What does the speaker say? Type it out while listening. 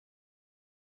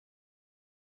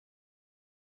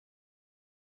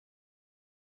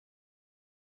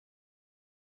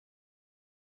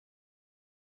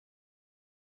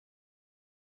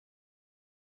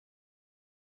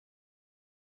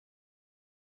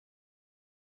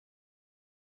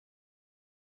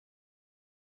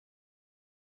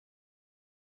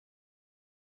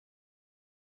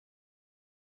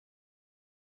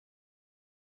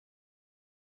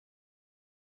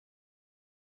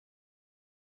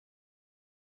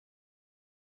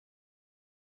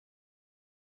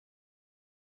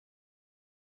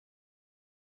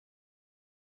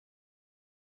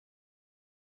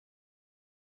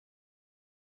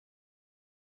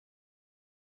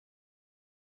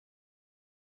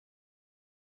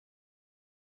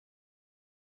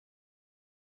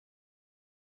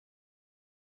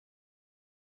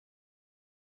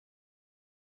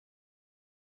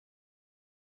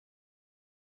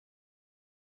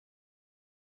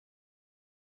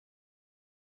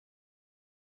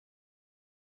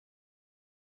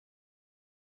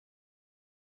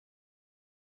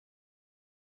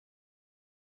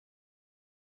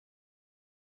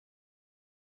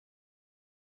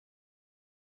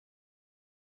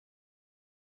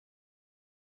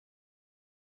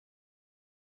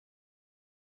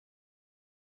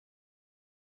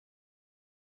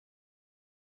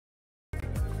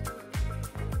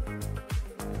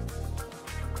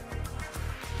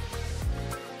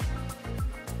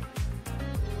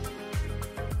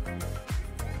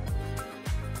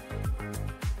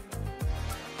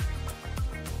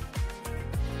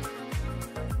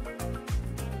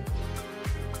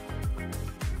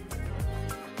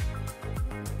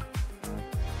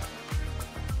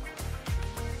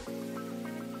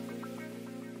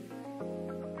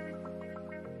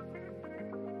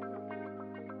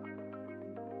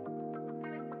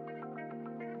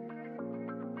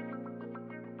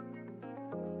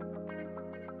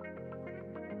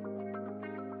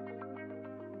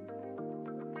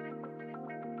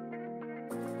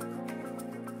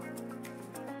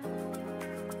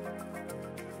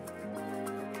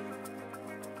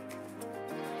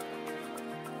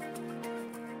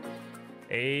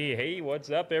Hey, what's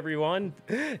up, everyone?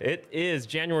 It is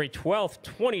January 12th,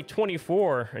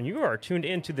 2024, and you are tuned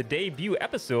in to the debut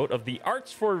episode of the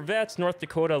Arts for Vets North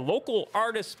Dakota Local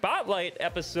Artist Spotlight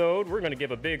episode. We're going to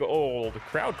give a big old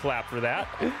crowd clap for that.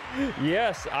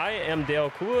 Yes, I am Dale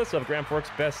Koulis of Grand Forks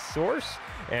Best Source,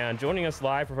 and joining us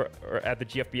live at the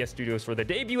GFBS studios for the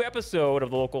debut episode of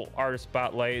the Local Artist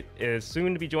Spotlight is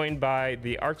soon to be joined by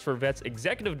the Arts for Vets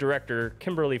Executive Director,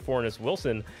 Kimberly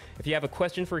Forness-Wilson. If you have a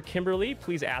question for Kimberly,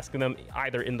 please ask them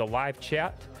either in the live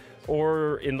chat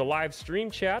or in the live stream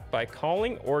chat by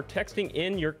calling or texting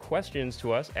in your questions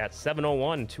to us at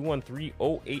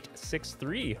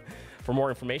 701-213-0863. For more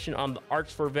information on the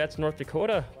Arts for Vets North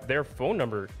Dakota, their phone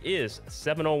number is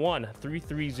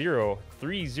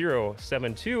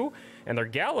 701-330-3072, and their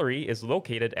gallery is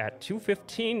located at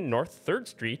 215 North 3rd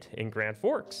Street in Grand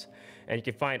Forks. And you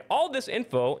can find all this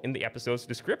info in the episode's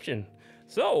description.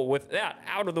 So with that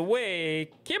out of the way,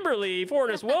 Kimberly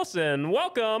Forness-Wilson,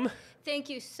 welcome. Thank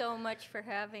you so much for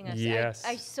having us. Yes.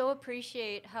 I so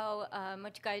appreciate how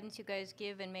much guidance you guys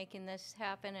give in making this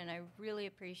happen, and I really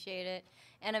appreciate it.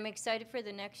 And I'm excited for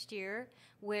the next year,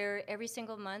 where every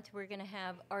single month we're going to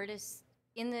have artists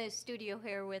in the studio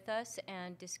here with us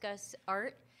and discuss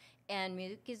art and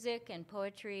music and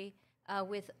poetry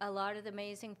with a lot of the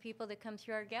amazing people that come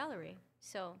through our gallery.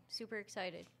 So super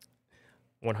excited.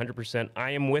 100%. I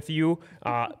am with you.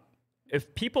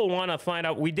 If people want to find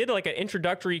out, we did like an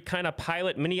introductory kind of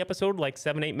pilot mini episode, like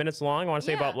 7-8 minutes long. I want to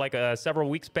say about like several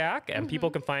weeks back, and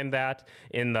people can find that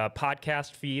in the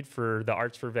podcast feed for the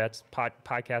Arts for Vets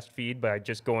podcast feed by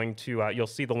just going to, you'll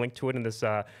see the link to it in this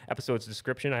episode's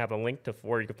description. I have a link to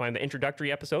where you can find the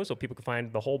introductory episode so people can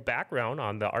find the whole background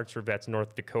on the Arts for Vets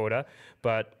North Dakota.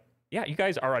 But yeah, you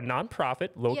guys are a nonprofit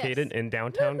located in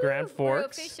downtown Grand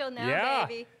Forks. We're official now,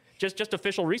 baby. Just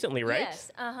official recently, right?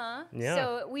 Yes, Yeah.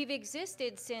 So we've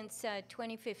existed since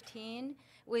 2015.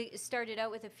 We started out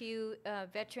with a few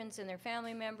veterans and their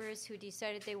family members who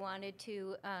decided they wanted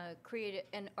to create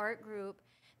an art group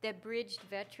that bridged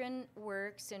veteran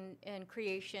works and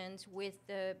creations with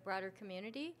the broader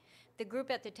community. The group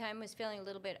at the time was feeling a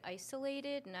little bit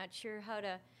isolated, not sure how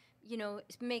to,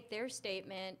 make their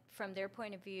statement from their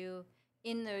point of view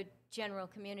in the general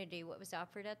community, what was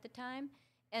offered at the time.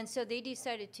 And so they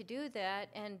decided to do that,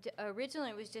 and originally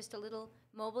it was just a little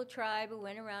mobile tribe who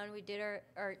went around, we did our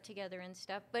art together and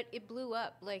stuff, but it blew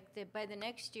up. Like by the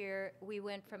next year, we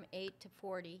went from 8 to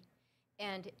 40,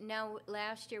 and now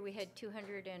last year we had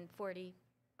 240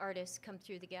 artists come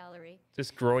through the gallery.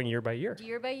 Just growing year by year.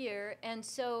 Year by year, and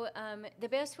so the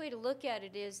best way to look at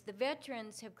it is the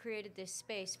veterans have created this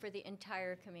space for the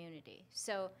entire community.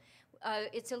 So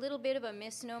it's a little bit of a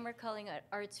misnomer calling it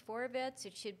Arts for Vets.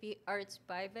 It should be Arts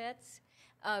by Vets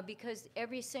because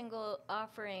every single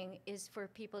offering is for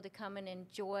people to come and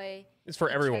enjoy. It's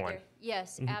for everyone. Other.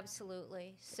 Yes,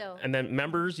 absolutely. So. And then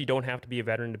members, you don't have to be a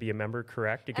veteran to be a member,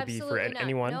 correct? It could be for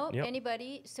anyone. No,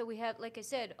 anybody. So we have, like I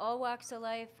said, all walks of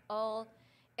life,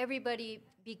 everybody,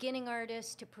 beginning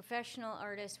artists to professional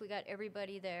artists. We got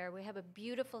everybody there. We have a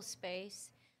beautiful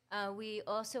space. We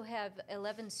also have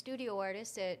 11 studio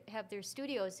artists that have their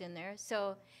studios in there.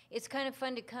 So it's kind of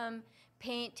fun to come,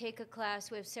 paint, take a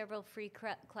class. We have several free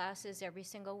classes every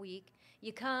single week.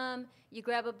 You come, you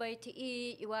grab a bite to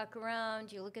eat, you walk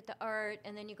around, you look at the art,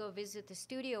 and then you go visit the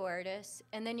studio artists,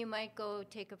 and then you might go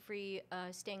take a free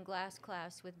stained glass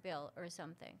class with Bill or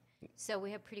something. So we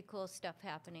have pretty cool stuff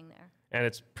happening there.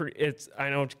 And I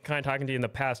know, kind of talking to you in the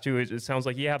past too, it sounds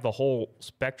like you have the whole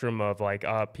spectrum of like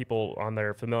people on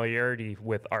their familiarity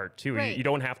with art too. Right. You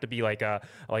don't have to be like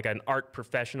an art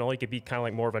professional. You could be kind of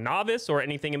like more of a novice or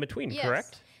anything in between, yes.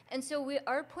 Correct? And so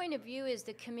our point of view is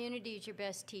the community is your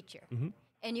best teacher.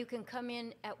 And you can come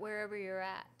in at wherever you're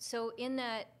at. So in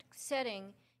that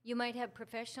setting, you might have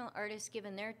professional artists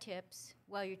giving their tips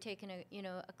while you're taking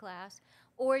a class,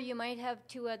 or you might have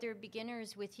two other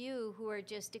beginners with you who are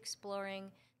just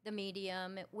exploring the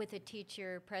medium with a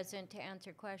teacher present to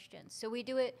answer questions. So we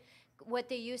do it what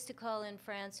they used to call in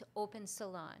France open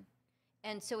salon.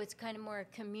 And so it's kind of more a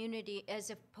community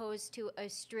as opposed to a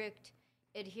strict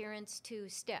adherence to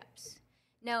steps.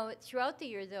 Now, throughout the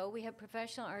year, though, we have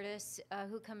professional artists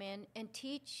who come in and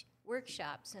teach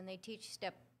workshops, and they teach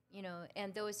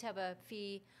and those have a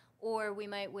fee, or we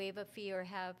might waive a fee or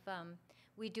have,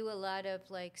 we do a lot of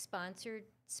like sponsored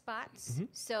spots.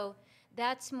 So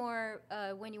that's more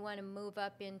when you want to move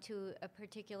up into a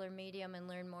particular medium and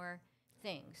learn more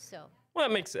things. So. Well,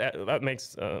 that makes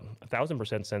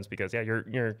 1,000% sense because I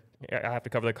have to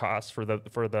cover the costs for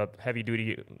the heavy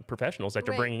duty professionals that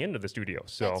you're bringing into the studio.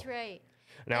 So that's right.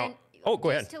 Now, and Oh, go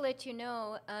ahead. Just to let you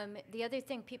know, the other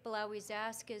thing people always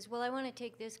ask is, well, I want to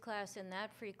take this class and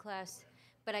that free class,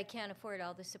 but I can't afford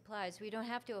all the supplies. We don't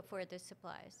have to afford the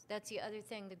supplies. That's the other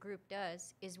thing the group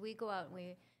does, is we go out and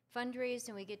we fundraise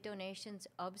and we get donations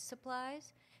of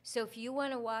supplies. So if you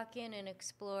want to walk in and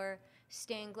explore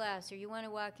stained glass, or you want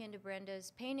to walk into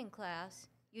Brenda's painting class,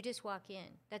 you just walk in.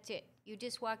 That's it. You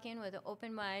just walk in with an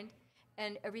open mind,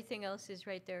 and everything else is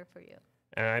right there for you.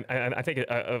 And I think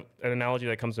an analogy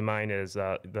that comes to mind is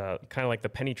the kind of like the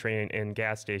penny train in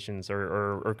gas stations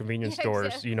or convenience stores.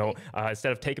 Exactly. You know,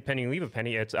 instead of take a penny, leave a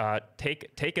penny, it's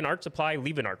take an art supply,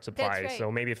 leave an art supply. That's right.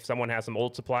 So maybe if someone has some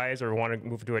old supplies or want to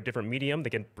move to a different medium, they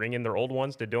can bring in their old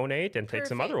ones to donate and take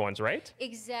some other ones, right?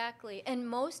 Exactly. And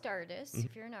most artists,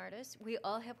 if you're an artist, we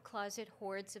all have closet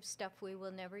hoards of stuff we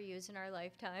will never use in our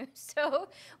lifetime. So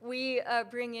we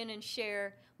bring in and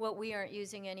share what we aren't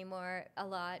using anymore a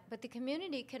lot. But the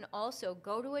community can also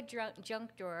go to a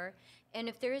junk drawer, and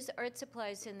if there's art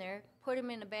supplies in there, put them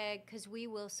in a bag, because we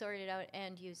will sort it out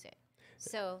and use it.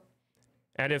 So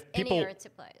and if any art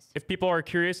supplies. If people are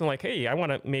curious and like, hey, I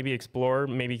want to maybe explore,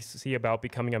 maybe see about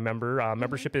becoming a member,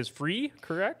 membership is free,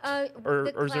 correct?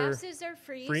 The classes are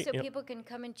free, so Yep. people can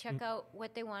come and check out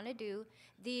what they want to do.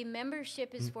 The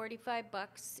membership is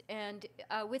 $45, and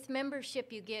with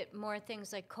membership you get more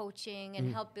things like coaching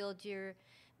and help build your,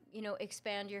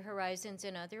 expand your horizons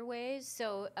in other ways.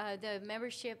 So the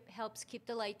membership helps keep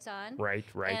the lights on. Right.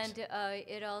 And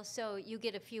it also, you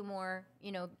get a few more,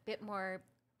 bit more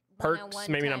Perks,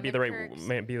 maybe not be the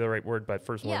right word, but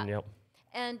first one, yep.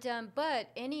 And but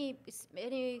any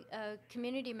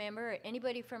community member or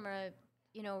anybody from a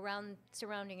around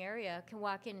surrounding area can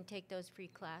walk in and take those free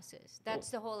classes. That's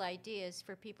the whole idea, is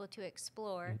for people to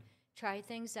explore, try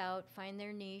things out, find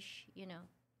their niche.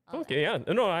 Okay, yeah,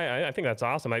 no, I think that's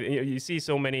awesome. You see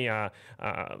so many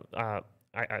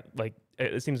like,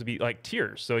 it seems to be like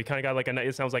tiers. So you kind of got like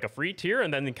it sounds like a free tier,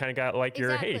 and then you kind of got like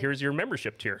your, hey, here's your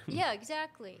membership tier. Yeah,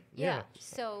 exactly. Yeah.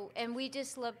 So, and we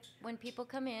just love when people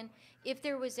come in. If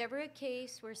there was ever a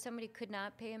case where somebody could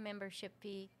not pay a membership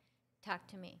fee, talk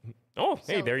to me. Oh,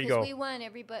 hey, there you go. Because we want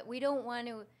everybody. We don't want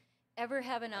to ever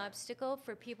have an obstacle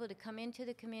for people to come into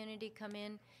the community, come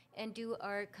in and do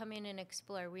art, come in and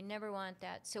explore. We never want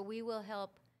that. So we will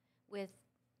help with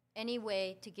any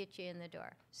way to get you in the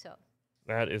door. So.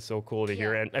 That is so cool to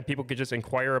hear. And people could just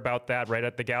inquire about that right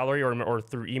at the gallery or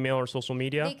through email or social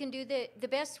media? They can do the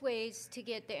best ways to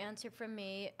get the answer from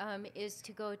me is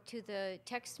to go to the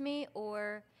text me,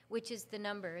 or which is the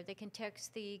number. They can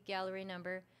text the gallery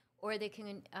number, or they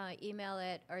can email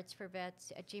at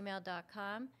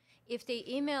artsforvets@gmail.com. If they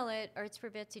email at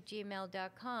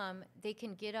artsforvets@gmail.com, they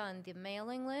can get on the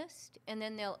mailing list, and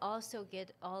then they'll also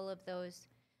get all of those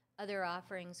other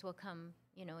offerings will come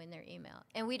in their email.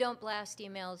 And we don't blast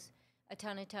emails a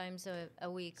ton of times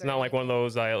a week. It's not like one of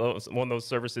those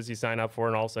services you sign up for,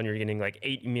 and all of a sudden you're getting like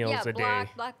 8 emails a day.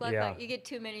 Block. You get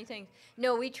too many things.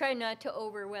 No, we try not to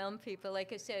overwhelm people.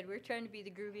 Like I said, we're trying to be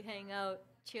the groovy, hang out,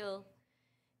 chill,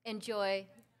 enjoy,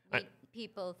 meet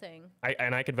people thing.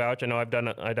 I could vouch. I know I've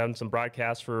done some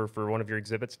broadcasts for one of your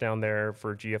exhibits down there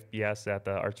for GFBS at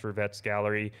the Arts for Vets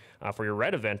Gallery for your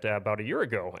Red event about a year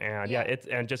ago, and it's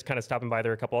and just kind of stopping by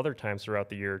there a couple other times throughout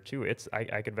the year too.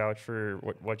 I could vouch for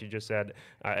what you just said.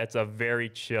 It's a very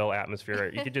chill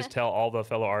atmosphere. You could just tell all the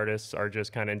fellow artists are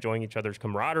just kind of enjoying each other's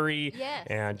camaraderie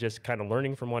and just kind of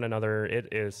learning from one another.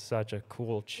 It is such a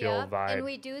cool, chill vibe. And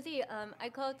we do the I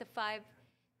call it the 5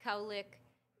 cowlick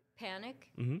panic.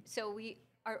 So we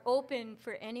are open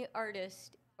for any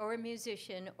artist or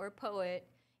musician or poet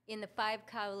in the 5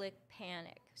 cowlick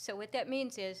panic. So what that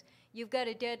means is you've got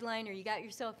a deadline, or you got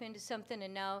yourself into something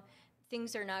and now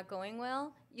things are not going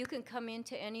well. You can come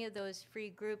into any of those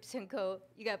free groups and go,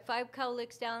 you got 5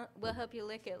 cowlicks down, we'll help you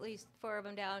lick at least 4 of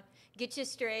them down, get you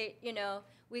straight.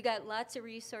 We got lots of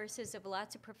resources of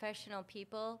lots of professional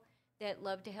people that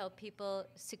love to help people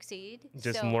succeed.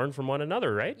 Just learn from one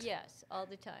another, right? Yes, all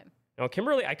the time. Now,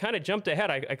 Kimberly, I kind of jumped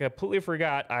ahead. I completely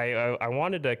forgot. I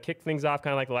wanted to kick things off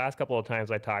kind of like the last couple of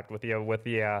times I talked with you with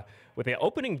the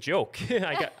opening joke.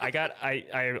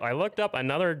 I looked up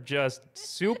another just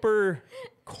super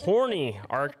corny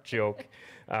art joke.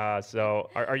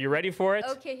 So are you ready for it?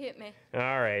 Okay, hit me.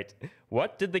 All right.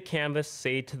 What did the canvas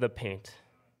say to the paint?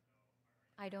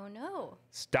 I don't know.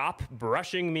 Stop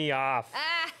brushing me off.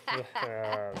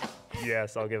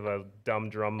 Yes, I'll give a dumb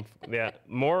drum. Yeah,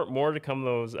 more to come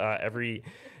those every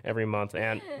month.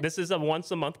 And this is a once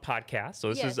a month podcast,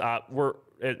 so this is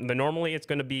normally it's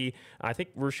going to be, I think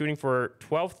we're shooting for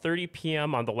 12:30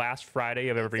 p.m. on the last Friday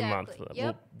of every month. Yep.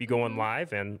 We'll be going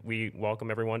live, and we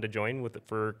welcome everyone to join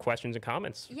for questions and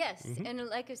comments. Yes, and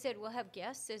like I said, we'll have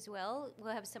guests as well.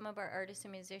 We'll have some of our artists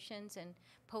and musicians and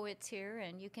poets here,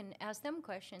 and you can ask them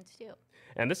questions too.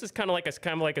 And this is kind of like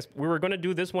we were going to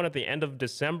do this one at the end of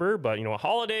December, but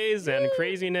holidays and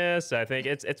craziness. I think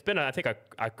it's been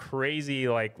a crazy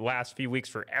last few weeks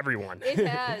for everyone. It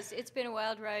has. It's been a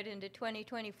wild ride into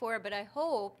 2024, but I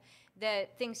hope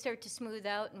that things start to smooth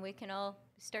out and we can all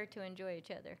start to enjoy each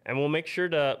other. And we'll make sure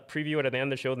to preview it at the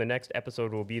end of the show. The next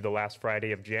episode will be the last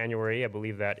Friday of January. I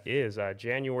believe that is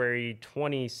January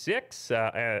 26th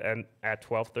and at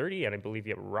 12:30. And I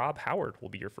believe Rob Howard will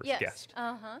be your first guest.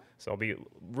 So I'll be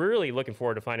really looking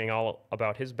forward to finding all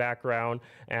about his background.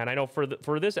 And I know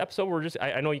for this episode,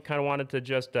 I know you kind of wanted to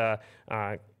just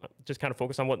kind of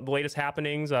focus on what the latest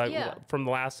happenings from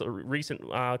the last recent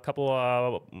couple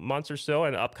of months or so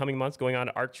and upcoming months going on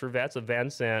to Arts for Vets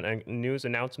events and news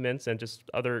announcements and just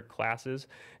other classes.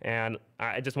 And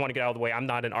I just want to get out of the way. I'm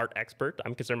not an art expert.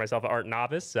 I'm considering myself an art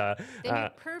novice. Then you're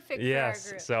perfect for our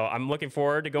group. So I'm looking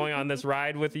forward to going on this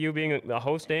ride with you, being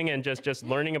hosting and just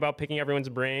learning about picking everyone's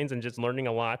brains and just learning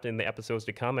a lot in the episodes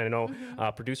to come. And I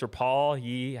know producer Paul,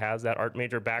 he has that art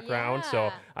major background.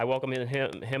 So I welcome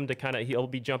him to he'll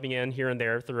be jumping in here and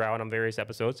there throughout on various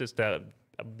episodes just to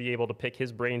be able to pick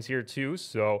his brains here too.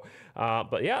 So,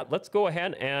 but yeah, let's go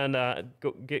ahead and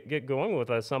get going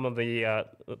with some of the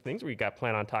things we got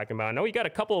planned on talking about. I know you got a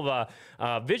couple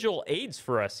of visual aids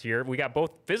for us here. We got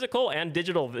both physical and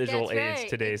digital visual aids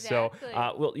today. Exactly.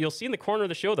 So you'll see in the corner of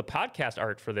the show the podcast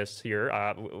art for this here,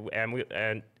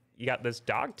 and you got this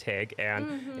dog tag,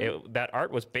 and that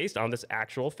art was based on this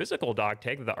actual physical dog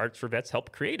tag that the Arts for Vets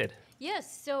helped created.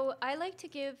 Yes, so I like to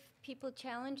give people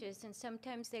challenges, and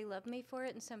sometimes they love me for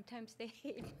it, and sometimes they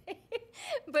hate me.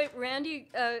 But Randy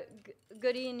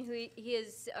Goodine, who he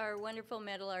is our wonderful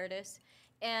metal artist,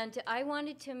 and I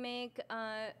wanted to make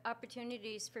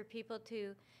opportunities for people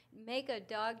to make a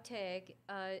dog tag.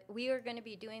 We are going to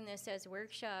be doing this as a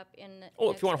workshop in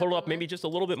if you want to hold it up maybe just a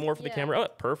little bit more for the camera. Oh,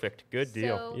 perfect. Good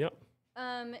deal. So, yep.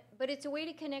 But it's a way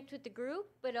to connect with the group,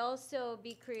 but also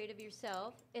be creative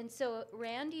yourself. And so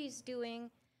Randy's going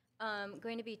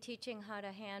to be teaching how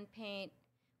to hand paint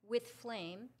with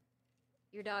flame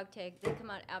your dog tag. They come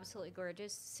out absolutely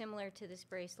gorgeous, similar to this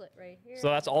bracelet right here. So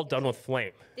that's all done with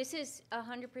flame. This is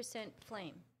 100%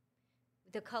 flame,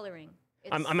 the coloring.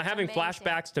 I'm having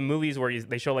flashbacks to movies where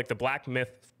they show the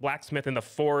blacksmith in the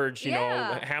forge,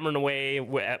 hammering away,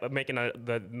 making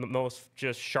the most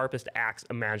just sharpest axe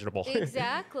imaginable.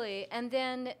 Exactly. And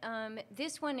then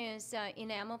this one is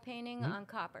enamel painting on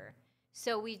copper.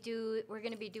 So we're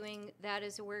going to be doing that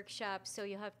as a workshop. So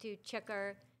you'll have to check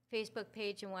our Facebook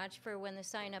page and watch for when the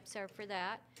sign-ups are for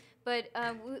that. But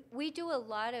we do a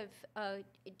lot of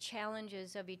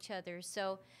challenges of each other.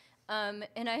 So.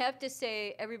 And I have to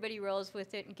say, everybody rolls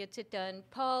with it and gets it done.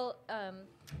 Paul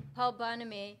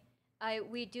Bonamy,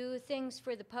 we do things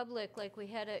for the public. Like we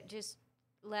had just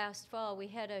last fall, we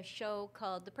had a show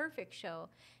called The Perfect Show.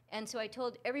 And so I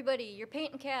told everybody, you're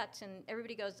painting cats. And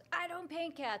everybody goes, I don't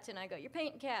paint cats. And I go, you're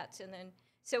painting cats. And then,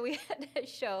 so we had a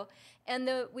show. And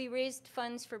we raised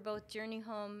funds for both Journey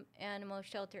Home Animal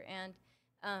Shelter and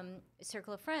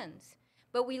Circle of Friends.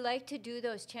 But we like to do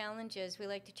those challenges. We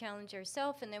like to challenge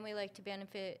ourselves, and then we like to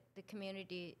benefit the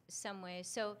community some way.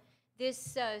 So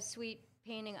this sweet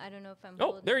painting, I don't know if I'm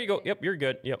holding there you go. it. Yep, you're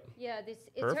good. Yep. Yeah,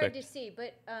 it's hard to see,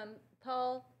 but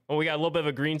Paul... Well, we got a little bit of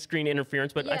a green screen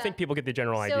interference, but I think people get the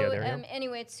general idea there.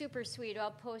 Anyway, it's super sweet.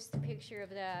 I'll post the picture of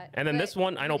that. And then this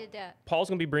one, I know Paul's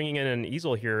going to be bringing in an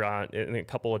easel here in a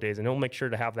couple of days, and he'll make sure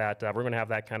to have that. We're going to have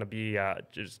that kind of be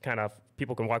just kind of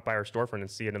people can walk by our storefront and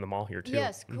see it in the mall here, too.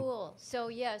 Yes, cool. So,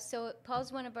 so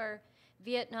Paul's one of our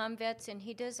Vietnam vets, and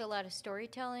he does a lot of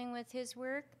storytelling with his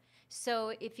work.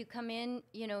 So if you come in,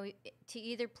 to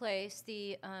either place,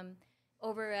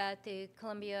 over at the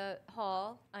Columbia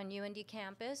Hall on UND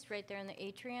campus, right there in the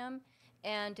atrium,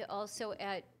 and also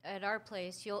at our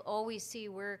place, you'll always see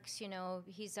works.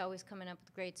 He's always coming up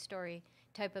with great story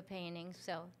type of paintings.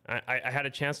 So I had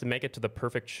a chance to make it to the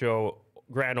Perfect Show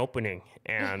grand opening,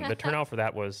 and the turnout for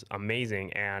that was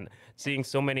amazing. And seeing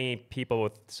so many people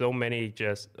with so many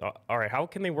just, all right, how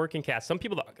can they work in cats? Some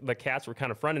people, the cats were kind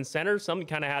of front and center. Some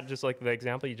kind of had just like the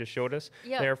example you just showed us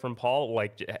there from Paul,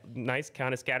 like nice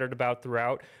kind of scattered about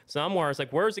throughout. Some where it's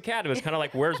like, where's the cat? It was kind of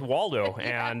like, where's Waldo?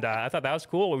 And I thought that was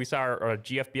cool. We saw our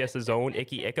GFBS's own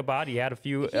Icky Ichabod. He had a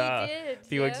few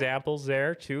examples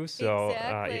there too. So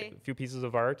a few pieces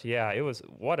of art. Yeah, it was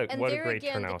what a great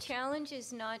again, turnout. The challenge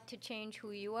is not to change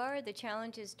who you are. The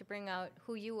challenge is to bring out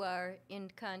who you are in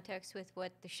context with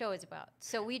what the show is about.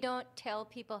 So we don't tell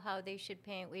people how they should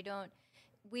paint. We don't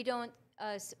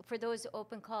for those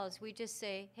open calls, we just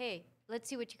say, hey, let's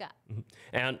see what you got.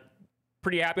 And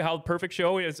pretty happy how perfect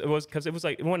show it was, because it was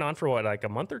like, it went on for what, like a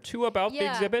month or two about the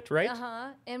exhibit, right?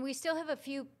 And we still have a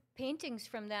few paintings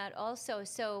from that also.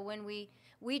 So when we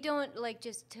don't like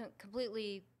just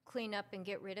completely clean up and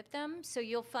get rid of them. So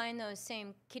you'll find those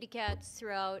same kitty cats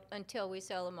throughout until we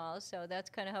sell them all. So that's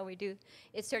kind of how we do.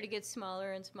 It sort of gets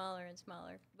smaller and smaller and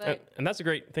smaller. But and that's a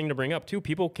great thing to bring up too.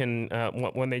 People can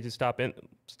when they just stop in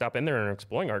there and are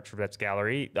exploring Arts for Vets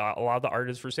Gallery, a lot of the art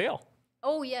is for sale.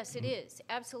 Oh, yes, it is.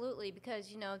 Absolutely, because,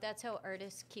 you know, that's how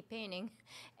artists keep painting.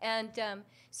 And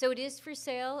so it is for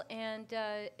sale, and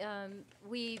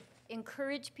we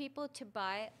encourage people to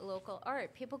buy local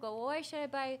art. People go, well, why should I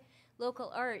buy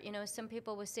local art? You know, some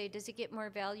people will say, does it get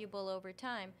more valuable over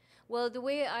time? Well, the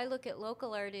way I look at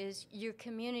local art is your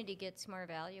community gets more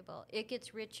valuable. It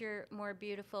gets richer, more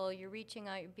beautiful. You're reaching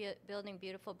out, you're building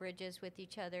beautiful bridges with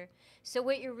each other. So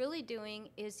what you're really doing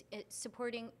is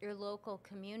supporting your local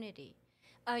community.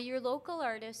 Your local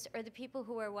artists are the people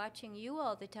who are watching you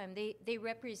all the time. They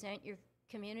represent your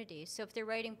community. So if they're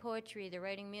writing poetry, they're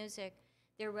writing music,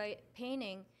 they're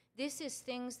painting, this is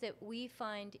things that we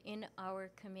find in our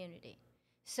community.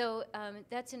 So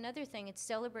that's another thing. It's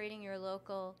celebrating your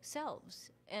local selves.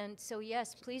 And so,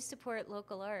 yes, please support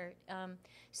local art.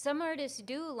 Some artists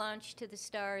do launch to the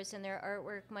stars, and their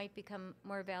artwork might become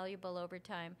more valuable over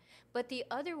time. But the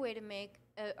other way to make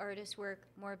an artist's work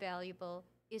more valuable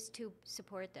is to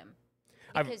support them,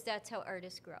 because that's how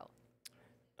artists grow.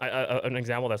 An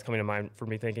example that's coming to mind for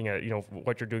me thinking, you know,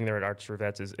 what you're doing there at Arts for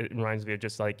Vets is, it reminds me of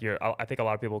just like I think a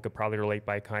lot of people could probably relate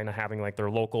by kind of having like their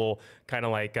local, kind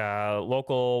of like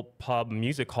local pub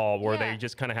music hall where they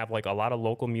just kind of have like a lot of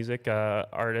local music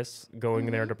artists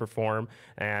going there to perform,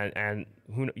 and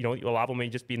who, you know, a lot of them may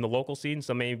just be in the local scene,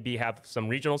 some may have some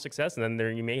regional success, and then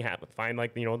there you may find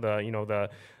like the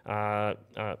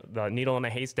needle in a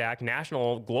haystack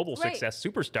national global success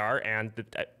superstar, and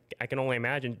I can only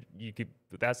imagine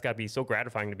that's got to be so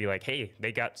gratifying to be like, hey,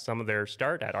 they got some of their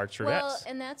start at Arts for Vets. Well,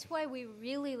 and that's why we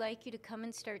really like you to come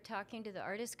and start talking to the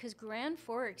artists, because Grand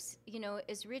Forks, you know,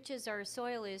 as rich as our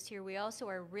soil is here, we also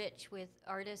are rich with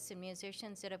artists and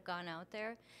musicians that have gone out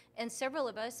there. And several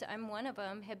of us, I'm one of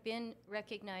them, have been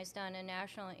recognized on a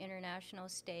national and international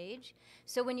stage.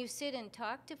 So when you sit and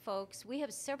talk to folks, we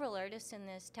have several artists in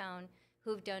this town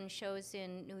who've done shows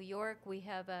in New York. We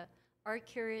have a art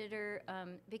curator,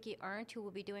 Vicki Arndt, who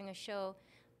will be doing a show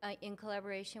in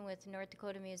collaboration with North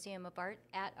Dakota Museum of Art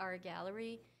at our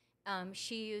gallery.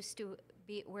 She used to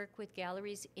work with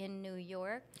galleries in New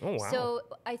York. Oh, wow. So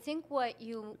I think what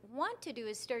you want to do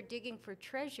is start digging for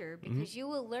treasure, because you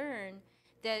will learn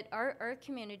that our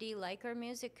community, like our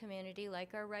music community,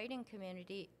 like our writing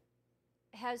community,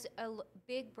 has a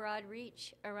big, broad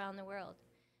reach around the world.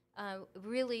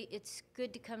 Really, it's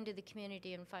good to come to the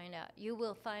community and find out. You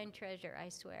will find treasure, I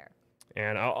swear.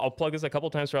 And I'll plug this a couple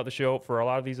times throughout the show. For a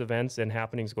lot of these events and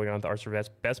happenings going on at the Arts for Vets,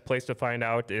 best place to find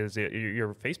out is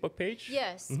your Facebook page?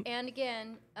 Yes, and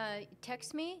again,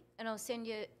 text me and I'll send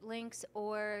you links,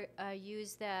 or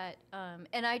use that.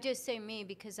 And I just say me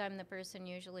because I'm the person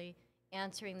usually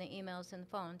answering the emails and the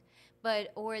phone,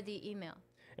 or the email.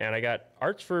 And I got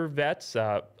Arts for Vets,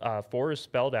 4 is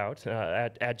spelled out,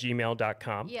 at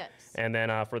gmail.com. Yes. And then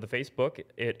for the Facebook,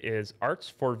 it is Arts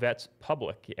for Vets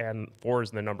Public, and 4 is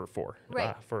the number 4.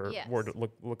 Right. Where to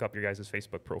look up your guys'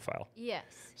 Facebook profile. Yes.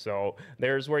 So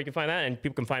there's where you can find that, and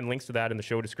people can find links to that in the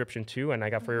show description too. And I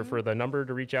got for the number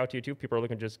to reach out to you too. People are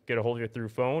looking to just get a hold of you through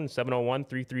phone,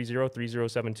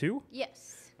 701-330-3072.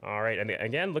 Yes. All right, and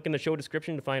again, look in the show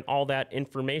description to find all that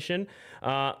information.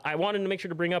 I wanted to make sure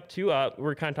to bring up, too,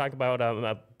 we're kind of talking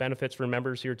about benefits for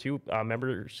members here, too.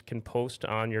 Members can post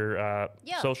on your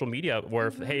social media where,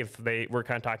 if we're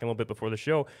kind of talking a little bit before the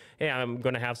show, hey, I'm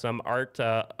going to have some art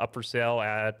up for sale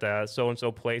at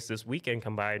so-and-so place this weekend.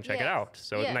 Come by and check it out.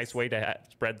 So a nice way to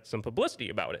spread some publicity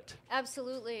about it.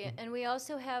 Absolutely. And we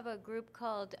also have a group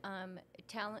called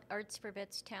Arts for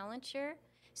Vets Talent Share.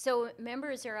 So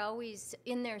members are always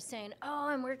in there saying, oh,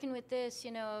 I'm working with this,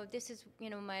 this is,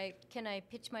 can I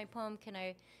pitch my poem? Can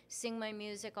I sing my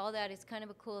music? All that is kind of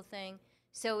a cool thing.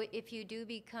 So if you do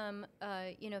become,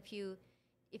 if you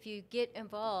get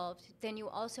involved, then you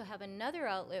also have another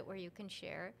outlet where you can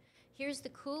share. Here's the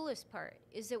coolest part,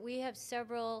 is that we have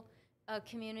several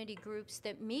community groups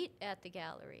that meet at the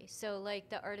gallery. So like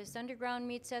the Artists Underground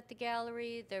meets at the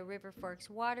gallery, the River Forks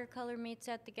Watercolor meets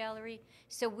at the gallery.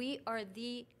 So we are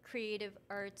the creative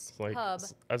arts Like, hub.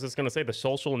 I was just going to say the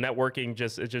social networking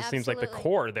it just seems like the Absolutely.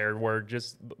 core there where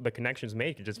just the connections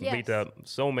make it just lead to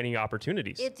so many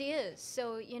opportunities. It is.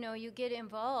 So, you know, you get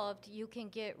involved, you can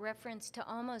get reference to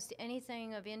almost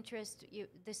anything of interest,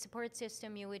 the support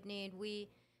system you would need. We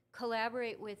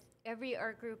collaborate with every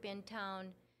art group in town.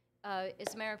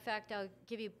 As a matter of fact, I'll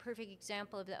give you a perfect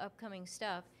example of the upcoming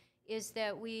stuff, is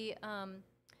that we,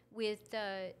 with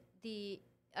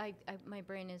my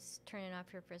brain is turning off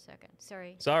here for a second.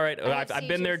 Sorry. It's all right. I've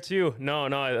been there too. No,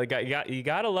 you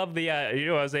gotta love the,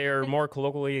 as they are more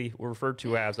colloquially referred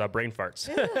to as brain farts.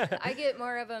 I get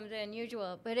more of them than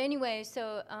usual. But anyway,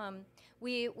 so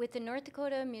we, with the North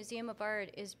Dakota Museum of Art,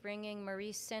 is bringing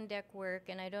Maurice Sendek work,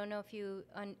 and I don't know if you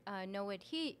know what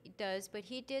he does, but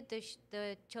he did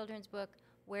the children's book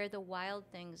Where the Wild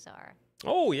Things Are.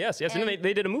 Oh, yes. And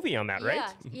they did a movie on that,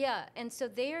 right? Yeah. And so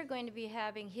they are going to be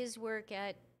having his work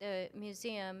at the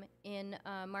museum in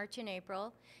March and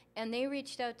April. And they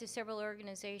reached out to several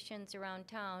organizations around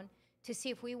town to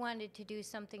see if we wanted to do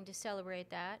something to celebrate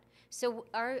that. So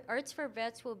our Arts for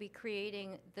Vets will be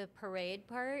creating the parade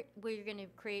part. We're going to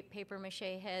create paper mache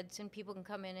heads, and people can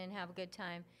come in and have a good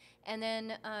time. And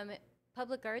then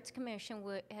Public Arts Commission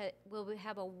will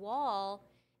have a wall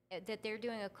that they're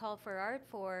doing a call for art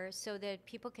for, so that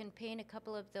people can paint a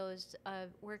couple of those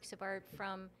works of art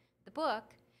from the book,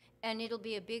 and it'll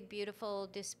be a big, beautiful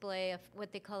display of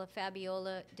what they call a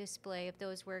Fabiola display of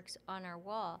those works on our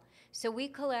wall. So we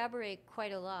collaborate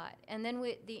quite a lot. And then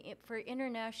for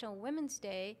International Women's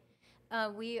Day,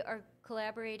 we are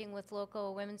collaborating with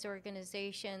local women's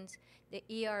organizations, the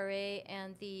ERA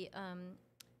and the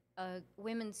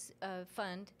Women's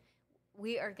Fund.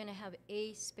 We are going to have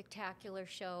a spectacular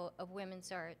show of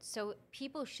women's art. So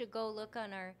people should go look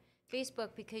on our Facebook,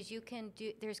 because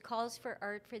there's calls for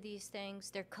art for these things.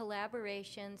 They're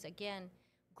collaborations, again,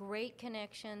 great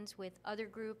connections with other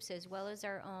groups as well as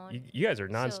our own. You guys are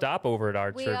nonstop over at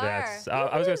Arts for Vets.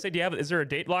 I was going to say, is there a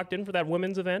date locked in for that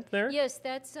women's event there? Yes,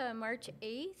 that's March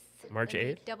 8th. March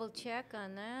 8th? Double check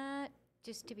on that,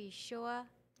 just to be sure.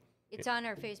 It's on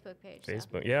our Facebook page.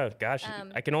 Facebook, yeah. Gosh,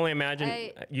 I can only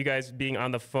imagine you guys being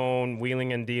on the phone,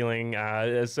 wheeling and dealing,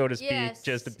 so to speak,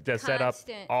 just to set up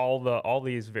all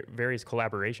these various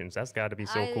collaborations. That's got to be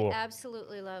so cool. I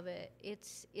absolutely love it.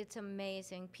 It's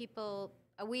amazing. People,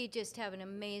 we just have an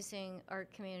amazing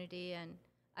art community, and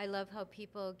I love how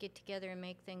people get together and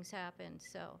make things happen.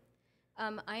 So,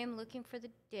 I am looking for the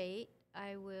date.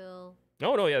 I will.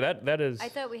 No, yeah, that is. I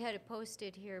thought we had it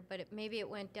posted here, but maybe it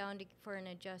went down for an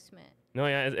adjustment. No,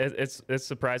 yeah, it's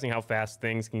surprising how fast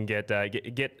things can get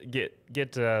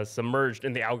submerged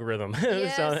in the algorithm.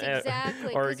 Yes, exactly.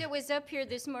 Because it was up here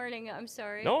this morning. I'm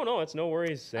sorry. No, it's no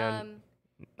worries.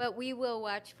 But we will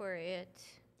watch for it.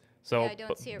 So, I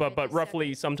don't see it but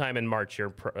roughly sometime in March here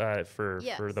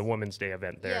for the Women's Day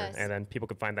event there, Yes. and then people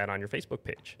can find that on your Facebook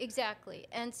page. Exactly,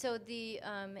 and so the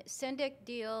Sendek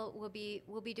deal will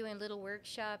be doing little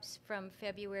workshops from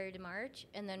February to March,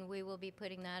 and then we will be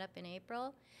putting that up in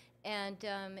April, and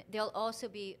there'll also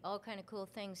be all kind of cool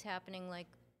things happening, like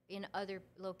in other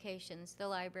locations, the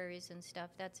libraries and stuff.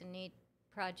 That's a neat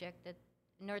project that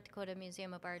North Dakota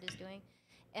Museum of Art is doing,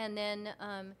 and then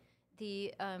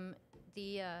the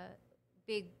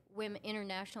big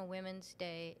International Women's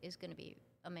Day is going to be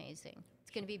amazing.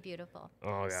 It's going to be beautiful.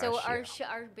 Oh gosh, so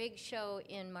our big show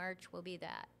in March will be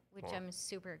that, which I'm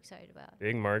super excited about.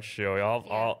 Big March show.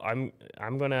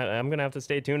 I'm gonna have to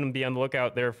stay tuned and be on the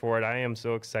lookout there for it. I am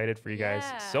so excited for you guys.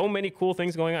 So many cool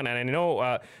things going on, and I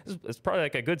know it's probably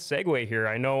like a good segue here.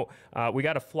 I know we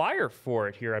got a flyer for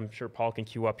it here. I'm sure Paul can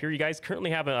cue up here. You guys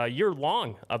currently have a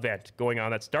year-long event going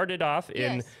on that started off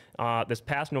in this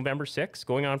past November 6th,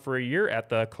 going on for a year at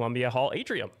the Columbia Hall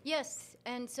Atrium. Yes,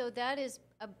 and so that is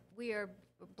we are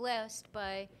blessed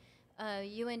by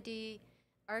UND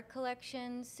Art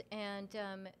Collections, and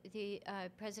the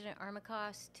President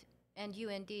Armacost and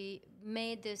UND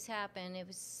made this happen. It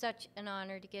was such an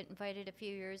honor to get invited a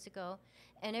few years ago.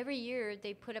 And every year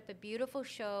they put up a beautiful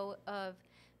show of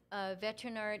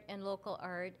veteran art and local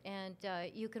art. And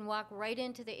you can walk right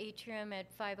into the atrium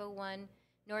at 501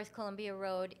 North Columbia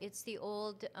Road. It's the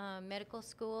old medical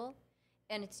school.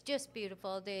 And it's just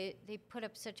beautiful. They put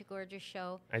up such a gorgeous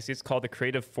show. I see it's called the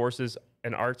Creative Forces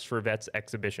and Arts for Vets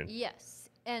exhibition. Yes,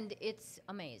 and it's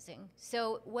amazing.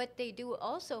 So what they do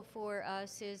also for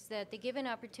us is that they give an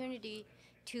opportunity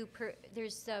to,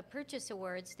 there's purchase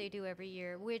awards they do every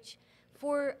year, which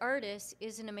for artists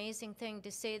is an amazing thing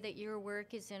to say that your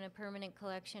work is in a permanent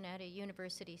collection at a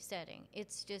university setting.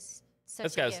 It's just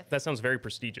such a gift. That sounds very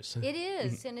prestigious. It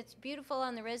is, and it's beautiful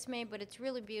on the resume, but it's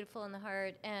really beautiful in the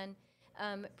heart. And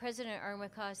President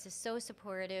Armacost is so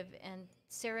supportive, and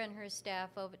Sarah and her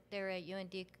staff over there at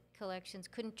UND Collections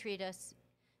couldn't treat us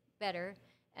better.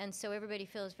 And so everybody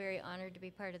feels very honored to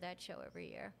be part of that show every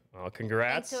year. Well,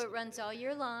 congrats. And so it runs all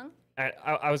year long.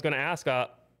 I was going to ask, a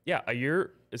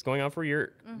year is going on for a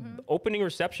year. Opening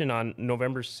reception on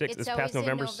November 6th, It's this always past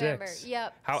November in November. 6th.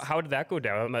 Yep. How did that go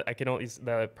down? I can only,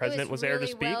 the president was there to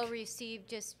speak? It was really well received,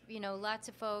 just, lots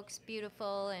of folks,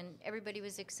 beautiful, and everybody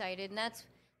was excited. And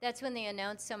that's when they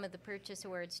announced some of the purchase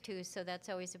awards, too, so that's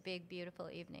always a big, beautiful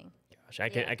evening. Gosh,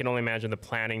 I can only imagine the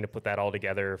planning to put that all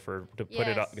together to put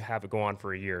it up, have it go on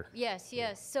for a year. Yes.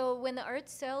 So when the art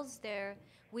sells there,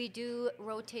 we do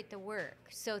rotate the work.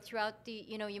 So throughout the,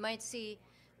 you might see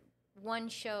one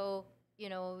show,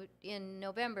 in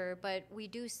November, but we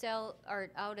do sell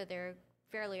art out of there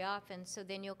fairly often. So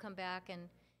then you'll come back and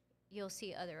you'll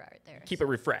see other art there. Keep it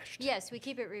refreshed. Yes, we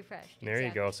keep it refreshed. There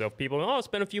exactly. you go. So if people, it's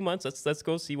been a few months, let's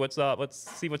go see what's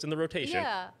in the rotation.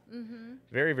 Yeah.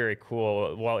 Very, very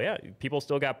cool. Well, yeah, people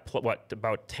still got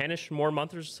about 10ish more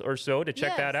months or so to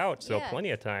check that out. So plenty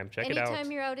of time. Check it out. Anytime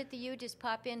you're out at the U, just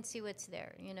pop in, see what's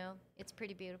there. It's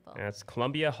pretty beautiful. That's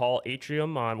Columbia Hall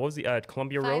Atrium on, what was the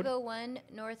Columbia Road? 501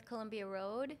 North Columbia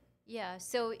Road. Yeah.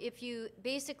 So if you're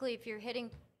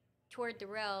heading toward the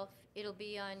Ralph, it'll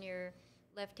be on your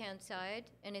left-hand side,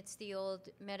 and it's the old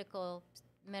medical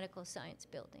science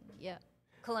building. Yeah,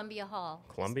 Columbia Hall.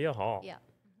 Columbia Hall. Yeah.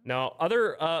 Now,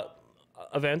 other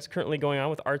events currently going on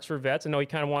with Arts for Vets. I know you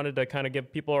kind of wanted to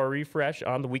give people a refresh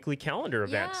on the weekly calendar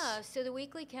events. Yeah, so the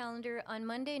weekly calendar on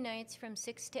Monday nights from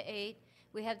 6 to 8,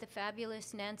 we have the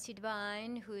fabulous Nancy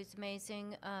Devine, who is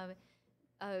amazing,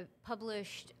 a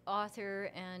published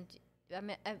author and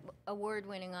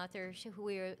award-winning author who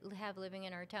we have living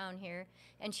in our town here,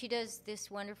 and she does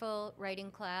this wonderful writing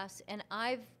class, and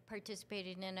I've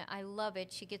participated in it. I love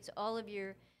it. She gets all of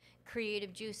your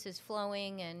creative juices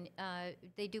flowing, and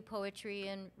they do poetry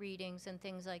and readings and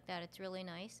things like that. It's really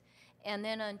nice. And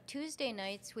then on Tuesday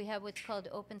nights, we have what's called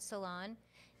Open Salon,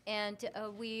 and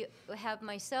we have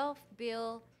myself,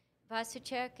 Bill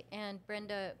Vasicek, and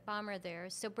Brenda Bomber there.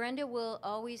 So Brenda will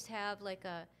always have like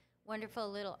a wonderful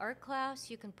little art class.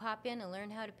 You can pop in and learn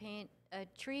how to paint a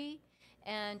tree.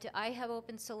 And I have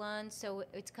Open Salon, so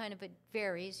it's it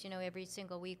varies, every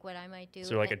single week what I might do.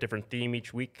 So like a different theme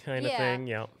each week kind of thing?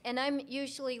 Yeah. And I'm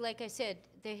usually, like I said,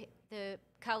 the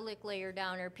cowlick layer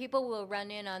downer. People will run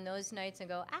in on those nights and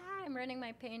go, I'm running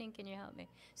my painting, can you help me?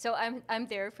 So I'm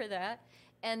there for that.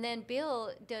 And then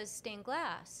Bill does stained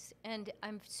glass, and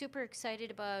I'm super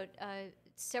excited about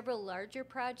several larger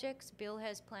projects Bill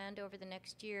has planned over the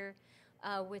next year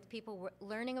with people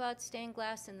learning about stained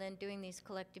glass and then doing these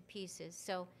collective pieces.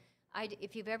 So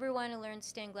if you've ever want to learn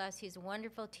stained glass, he's a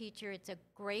wonderful teacher. It's a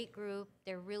great group.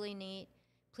 They're really neat.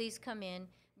 Please come in.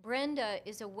 Brenda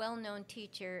is a well-known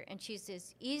teacher, and she's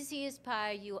as easy as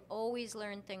pie. You always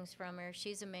learn things from her.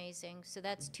 She's amazing. So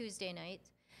that's Tuesday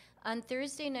nights. On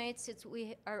Thursday nights,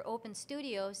 we are open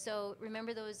studio. So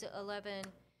remember those 11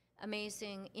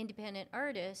 amazing independent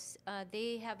artists?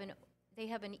 They have an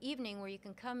evening where you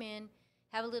can come in,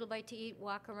 have a little bite to eat,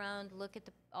 walk around, look at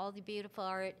all the beautiful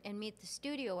art, and meet the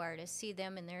studio artists, see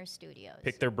them in their studios.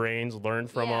 Pick their brains, learn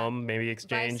from them, maybe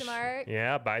exchange. Buy some art.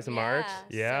 Yeah, buy some art.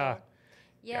 Yeah. So,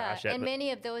 Gosh, and many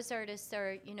of those artists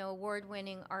are,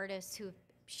 award-winning artists who've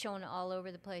shown all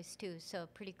over the place, too, so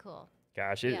pretty cool.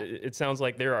 Gosh, it sounds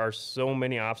like there are so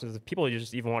many options. People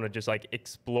just even want to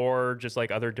explore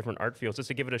other different art fields, just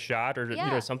to give it a shot,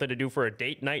 or something to do for a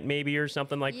date night maybe, or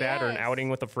something like that, or an outing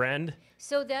with a friend.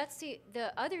 So that's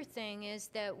the other thing is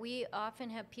that we often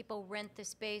have people rent the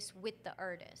space with the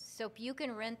artist. So if you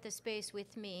can rent the space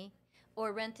with me,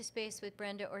 or rent the space with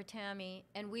Brenda or Tammy,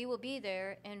 and we will be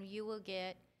there, and you will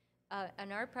get an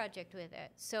art project with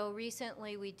it. So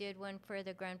recently we did one for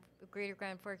the Greater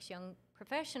Grand Forks Young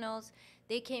Professionals.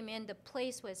 They came in, the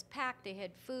place was packed, they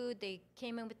had food, they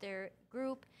came in with their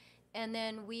group, and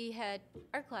then we had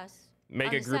art class.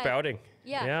 Make a group outing.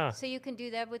 Yeah, so you can do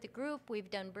that with a group. We've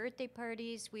done birthday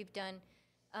parties, we've done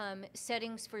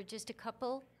settings for just a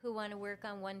couple who want to work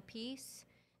on one piece.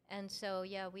 And so,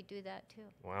 we do that too.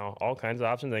 Wow, all kinds of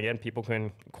options. Again, people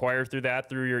can inquire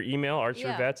through your email,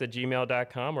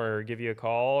 artsforvets@gmail.com, or give you a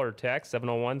call or text,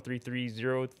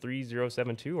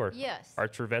 701-330-3072, or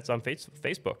Arts for Vets on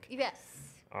Facebook. Yes.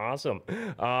 Awesome.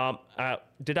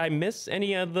 Did I miss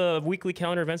any of the weekly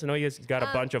calendar events? I know you guys got a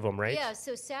bunch of them, right? Yeah,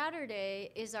 so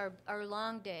Saturday is our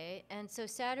long day. And so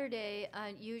Saturday,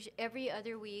 every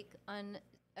other week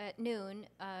at noon,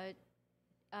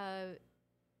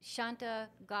 Shanta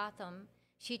Gotham,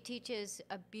 she teaches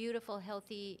a beautiful,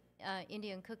 healthy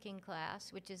Indian cooking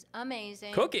class, which is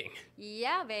amazing. Cooking?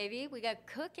 Yeah, baby. We got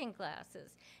cooking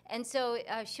classes. And so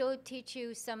she'll teach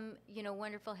you some,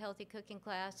 wonderful, healthy cooking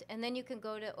class. And then you can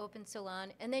go to Open Salon.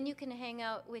 And then you can hang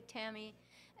out with Tammy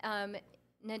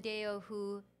Nadeo,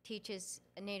 who teaches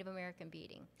Native American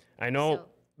beading. I know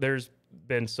there's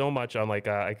been so much on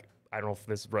I don't know if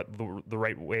this is the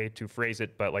right way to phrase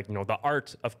it, but the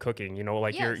art of cooking,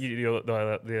 like Yes.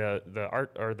 the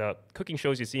art or the cooking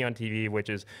shows you see on TV, which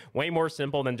is way more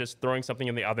simple than just throwing something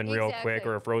in the oven real quick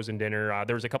Exactly. or a frozen dinner.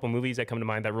 There was a couple movies that come to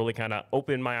mind that really kind of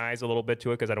opened my eyes a little bit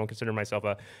to it, because I don't consider myself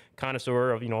a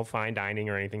connoisseur of, fine dining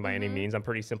or anything by any means. I'm a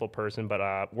pretty simple person,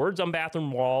 but Words on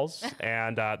Bathroom Walls,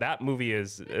 and that movie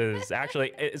is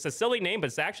actually, it's a silly name, but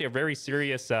it's actually a very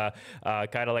serious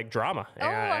kind of like drama. Oh,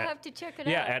 I'll have to check it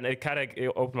out. Yeah, and it kind of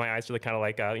opened my eyes to the kind of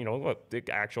like the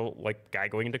actual guy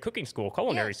going into cooking school,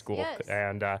 culinary school, yes.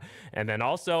 and then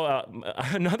also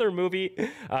another movie.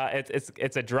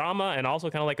 It's a drama and also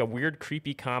kind of like a weird,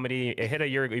 creepy comedy. It hit a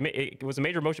year ago. It was a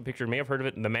major motion picture. You may have heard of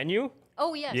it. The Menu.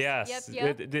 Oh, yes. Yes.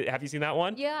 Yep. Have you seen that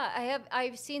one? Yeah, I have.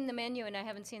 I've seen The Menu, and I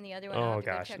haven't seen the other one. I'll Oh have to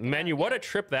go gosh, check it Menu! out. What Yeah. a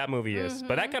trip that movie is.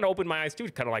 But that kind of opened my eyes too,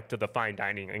 kind of like to the fine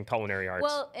dining and culinary arts.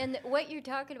 Well, and what you're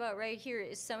talking about right here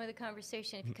is some of the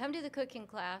conversation. If you come to the cooking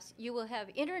class, you will have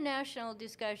international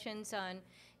discussions on,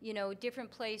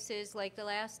 different places. Like the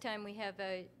last time we have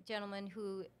a gentleman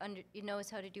who knows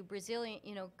how to do Brazilian,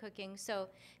 cooking. So,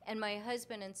 and my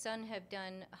husband and son have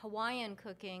done Hawaiian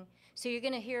cooking. So you're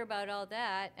going to hear about all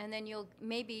that, and then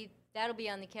that'll be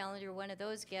on the calendar, one of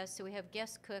those guests. So we have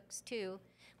guest cooks too.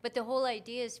 But the whole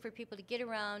idea is for people to get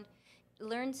around,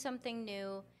 learn something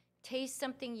new, taste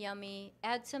something yummy,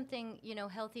 add something,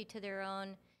 healthy to their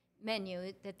own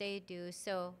menu that they do.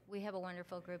 So we have a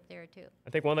wonderful group there too.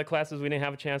 I think one of the classes we didn't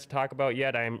have a chance to talk about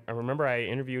yet. I remember I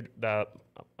interviewed the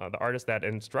artist that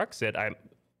instructs it.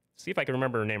 See if I can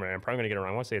remember her name. I'm probably going to get it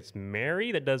wrong. I want to say it's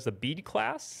Mary that does the bead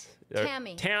class.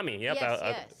 Tammy. Tammy. Yep.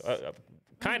 Yes,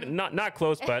 Kind of not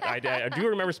close, but I do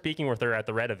remember speaking with her at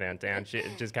the Red event, and she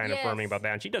just kind of Yes. affirming about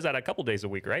that. And she does that a couple days a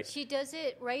week, right? She does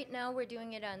it right now. We're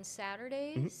doing it on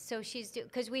Saturdays. So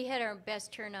because we had our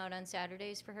best turnout on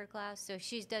Saturdays for her class. So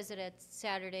she does it at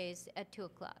Saturdays at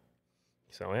 2:00.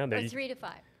 So yeah, there Or you, 3 to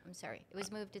 5. I'm sorry. It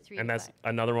was moved to 3 and to that's 5.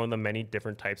 another one of the many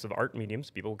different types of art mediums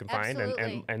people can find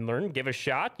Absolutely. and learn. Give a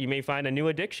shot. You may find a new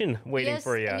addiction waiting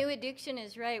for you. Yes, a new addiction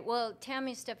is right. Well,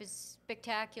 Tammy's stuff is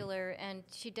spectacular, and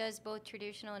she does both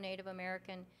traditional and Native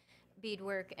American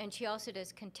beadwork, and she also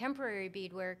does contemporary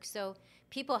beadwork. So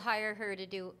people hire her to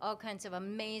do all kinds of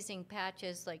amazing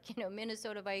patches, like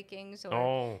Minnesota Vikings,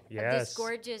 or yes. this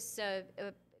gorgeous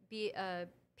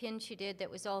pin she did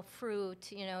that was all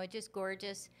fruit. Just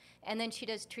gorgeous. And then she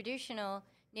does traditional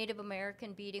Native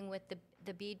American beading with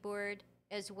the beadboard,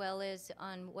 as well as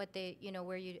on what they,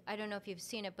 where I don't know if you've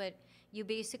seen it, but you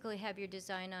basically have your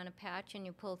design on a patch and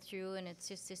you pull through, and it's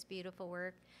just this beautiful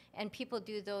work. And people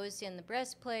do those in the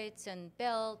breastplates and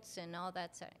belts and all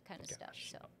that kind of stuff.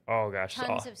 So Oh gosh.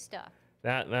 tons of stuff.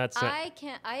 That's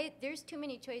There's too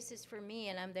many choices for me,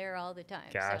 and I'm there all the time.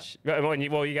 gosh. So. Well,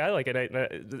 you got like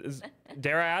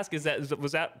dare I ask?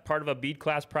 Was that part of a bead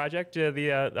class project?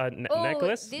 The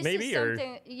necklace, this maybe, is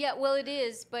something. Yeah, well, it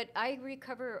is. But I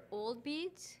recover old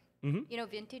beads.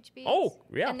 Vintage beads. Oh,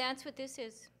 yeah. And that's what this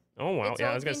is. Oh wow! It's Yeah, I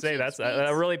old was gonna say vintage that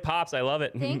beads. really pops. I love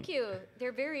it. Thank you.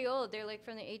 They're very old. They're like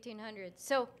from the 1800s.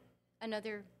 So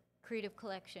another creative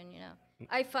collection.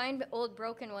 I find old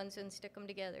broken ones and stick them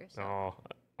together. So. Oh,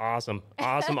 awesome.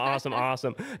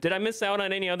 Did I miss out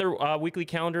on any other weekly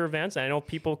calendar events? I know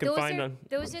people can find them.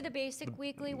 Those are the basic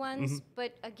weekly ones.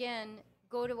 But again,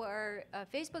 go to our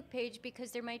Facebook page,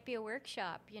 because there might be a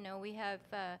workshop. We have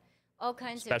all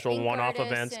kinds Special of ink one-off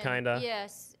artists events, and- kinda?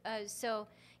 Yes. So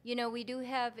we do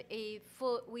have a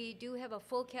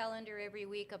full calendar every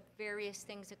week of various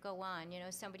things that go on.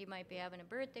 Somebody might be having a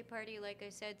birthday party, like I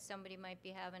said. Somebody might be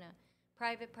having a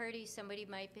private party. Somebody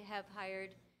might have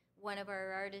hired one of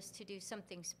our artists to do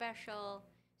something special.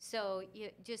 So you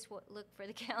just look for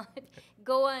the calendar.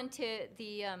 Go on to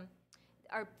the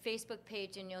our Facebook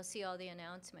page, and you'll see all the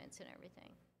announcements and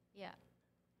everything. Yeah.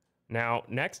 Now,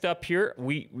 next up here,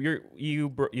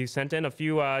 you sent in a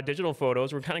few digital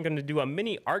photos. We're kind of going to do a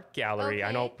mini art gallery.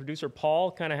 I know Okay. producer Paul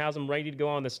kind of has them ready to go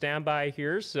on the standby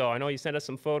here. So I know you sent us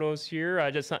some photos here,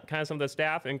 just kind of some of the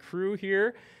staff and crew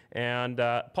here. And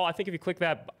Paul, I think if you click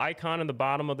that icon in the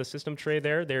bottom of the system tray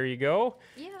there you go.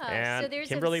 Yeah. And so there's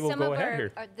Kimberly will some go of ahead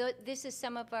here. this is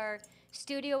some of our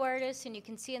studio artists, and you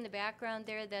can see in the background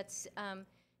there that's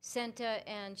Senta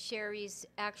and Sherry's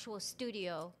actual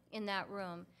studio in that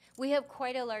room. We have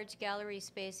quite a large gallery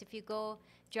space. If you go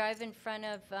drive in front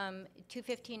of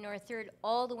 215 North 3rd,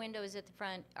 all the windows at the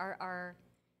front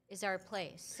is our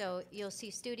place. So you'll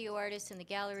see studio artists in the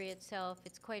gallery itself.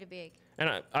 It's quite a big.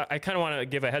 And I kind of want to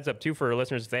give a heads up too for our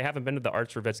listeners, if they haven't been to the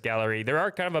Arts for Vets Gallery, there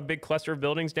are kind of a big cluster of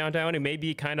buildings downtown. It may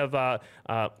be kind of,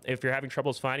 if you're having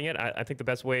troubles finding it, I think the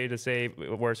best way to say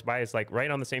where it's by is like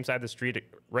right on the same side of the street,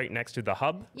 right next to the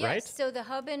hub, Yes, right? so the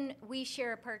hub and we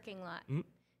share a parking lot.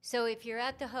 So if you're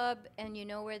at the hub and you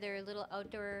know where their little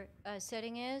outdoor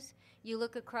setting is, you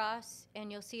look across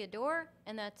and you'll see a door,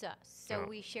 and that's us. So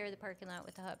we share the parking lot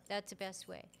with the hub. That's the best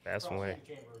way. Best way.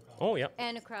 Oh, yep.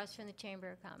 And across from the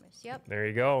Chamber of Commerce. Yep. There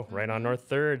you go, right on North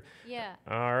 3rd. Yeah.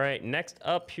 All right, next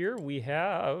up here we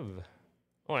have,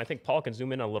 oh, I think Paul can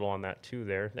zoom in a little on that too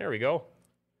there. There we go.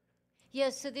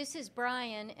 Yes, so this is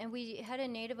Brian, and we had a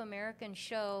Native American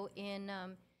show in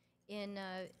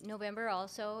November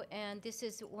also, and this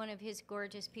is one of his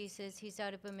gorgeous pieces. He's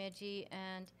out of Bemidji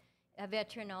and a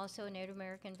veteran also, a Native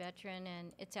American veteran,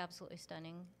 and it's absolutely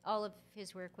stunning. All of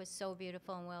his work was so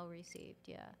beautiful and well received,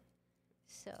 yeah.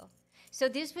 So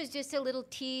this was just a little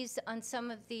tease on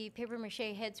some of the paper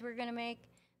mache heads we're gonna make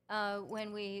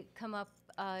when we come up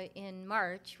in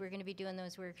March. We're gonna be doing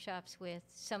those workshops with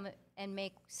and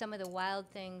make some of the Wild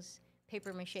Things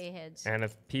paper mache heads. And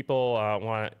if people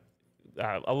want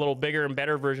a little bigger and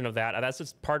better version of that, that's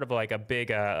just part of like a big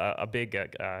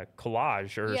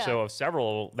collage or so of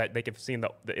several that they can see in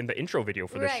the intro video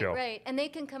for this show. Right, and they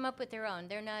can come up with their own.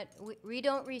 They're not. We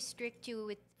don't restrict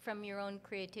you from your own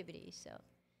creativity. So,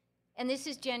 and this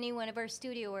is Jenny, one of our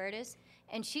studio artists,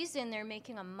 and she's in there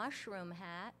making a mushroom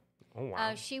hat. Oh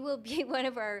wow! She will be one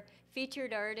of our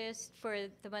featured artists for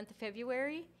the month of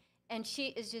February. And she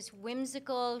is just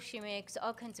whimsical. She makes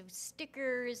all kinds of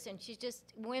stickers, and she's just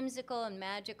whimsical and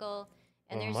magical.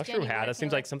 And there's mushroom Jenny hat. It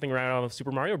seems like something right out of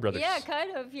Super Mario Brothers. Yeah,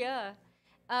 kind of. Yeah.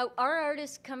 Our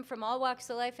artists come from all walks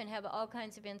of life and have all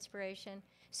kinds of inspiration.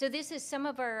 So this is some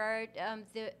of our art.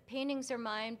 The paintings are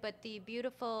mine, but the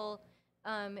beautiful,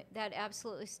 that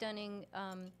absolutely stunning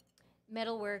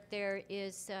metalwork there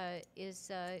is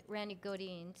Randy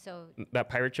Godine. So that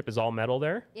pirate ship is all metal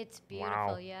there? it's beautiful.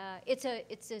 Wow. Yeah, it's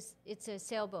a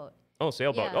sailboat. Oh,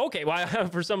 sailboat. Yeah. Okay, well,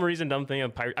 for some reason, I'm thinking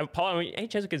of pirate. Paul, hey,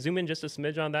 Chaz, could zoom in just a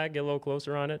smidge on that, get a little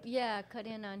closer on it. Yeah, cut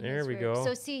in on There his we work. go.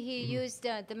 So see, he used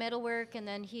the metalwork, and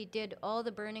then he did all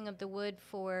the burning of the wood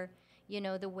for,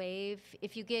 the wave.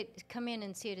 If you come in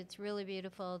and see it, it's really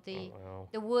beautiful. wow.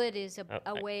 The wood is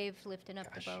a wave lifting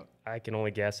up the boat. I can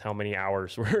only guess how many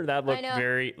hours were that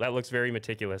looks very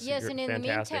meticulous. Yes, You're and in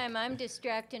fantastic. the meantime, I'm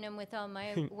distracting him with all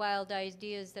my wild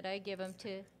ideas that I give him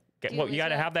to do Well, you got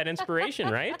to as well. have that inspiration,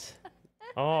 right?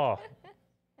 Oh,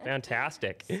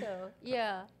 fantastic. So,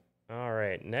 yeah. All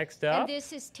right, next up. And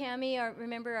this is Tammy, our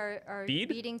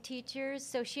beading teachers.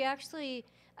 So she actually,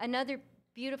 another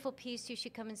beautiful piece you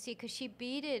should come and see, because she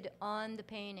beaded on the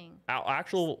painting.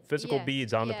 Actual physical Yes,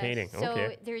 beads on the yes. painting. So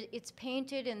Okay. it's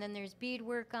painted, and then there's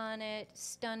beadwork on it.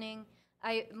 Stunning.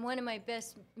 One of my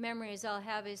best memories I'll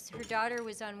have is her daughter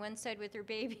was on one side with her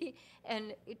baby,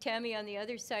 and Tammy on the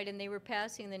other side, and they were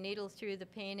passing the needle through the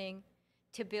painting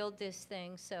to build this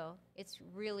thing. So it's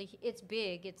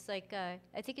big. It's like I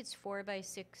think it's 4 by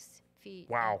 6 feet.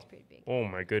 Wow. It's pretty big. Oh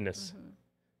my goodness.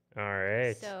 All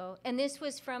right. So, and this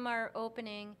was from our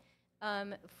opening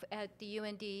at the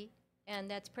UND,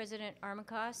 and that's President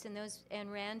Armacost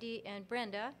and Randy and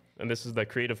Brenda. And this is the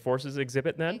Creative Forces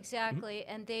exhibit then? Exactly,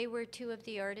 and they were 2 of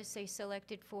the artists they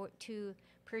selected to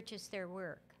purchase their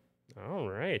work. All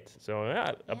right. So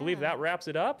I believe Yeah. that wraps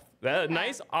it up.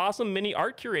 Nice, awesome mini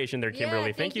art curation there, Kimberly.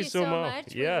 Yeah, thank you so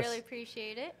much. Yes. We really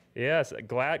appreciate it. Yes,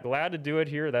 glad to do it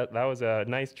here. That was a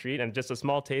nice treat and just a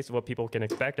small taste of what people can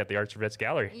expect at the Arts for Vets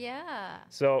Gallery. Yeah.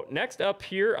 So next up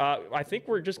here, I think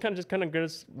we're just kind of going to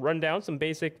run down some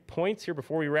basic points here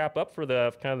before we wrap up for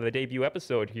the kind of the debut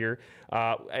episode here.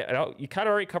 You kind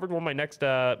of already covered one of my next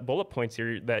bullet points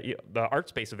here, that the art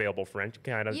space available for rent,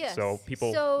 kind of. Yes. So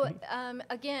people. So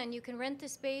again, you can rent the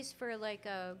space for like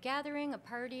a gathering, a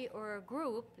party, or a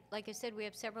group. Like I said, we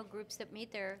have several groups that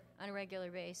meet there on a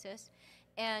regular basis.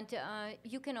 And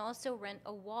you can also rent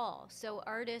a wall. So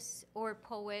artists or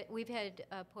we've had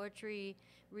poetry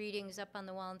readings up on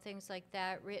the wall and things like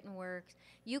that, written works.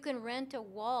 You can rent a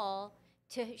wall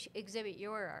to exhibit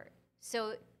your art.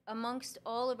 So amongst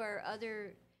all of our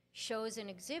other shows and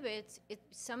exhibits,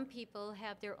 some people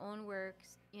have their own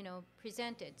works,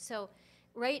 presented. So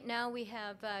right now we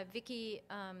have Vicki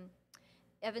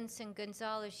Evanson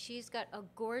Gonzalez. She's got a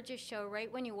gorgeous show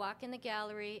right when you walk in the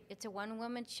gallery. It's a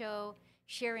one-woman show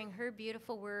sharing her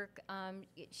beautiful work.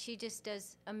 She just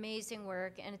does amazing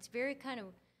work, and it's very kind of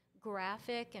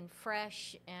graphic and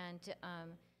fresh, and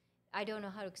I don't know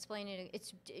how to explain it.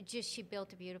 It's just, she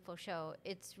built a beautiful show.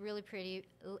 It's really pretty.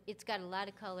 It's got a lot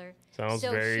of color. Sounds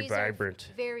very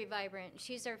vibrant. Very vibrant.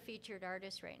 She's our featured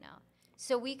artist right now.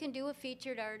 So we can do a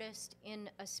featured artist in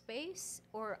a space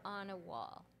or on a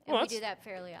wall. And we do that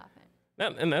fairly often.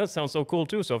 And that sounds so cool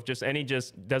too. So if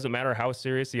just doesn't matter how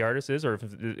serious the artist is, or if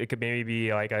it could maybe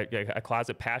be like a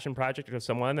closet passion project of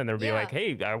someone, and they'll be like,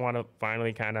 hey, I want to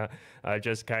finally kind of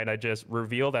just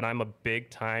reveal that I'm a big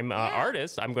time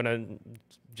artist. I'm gonna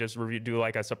just do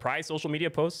like a surprise social media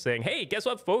post saying, hey, guess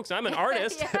what, folks? I'm an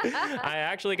artist. I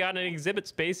actually got an exhibit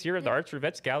space here at the Arts for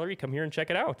Vets Gallery. Come here and check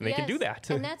it out. And they can do that.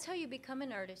 And that's how you become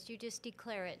an artist. You just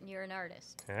declare it and you're an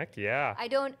artist. Heck yeah. I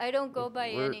don't go by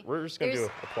any. We're just going to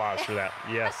do applause for that.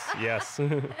 Yes, yes.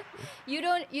 You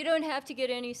don't have to get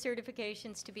any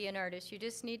certifications to be an artist. You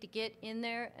just need to get in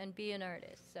there and be an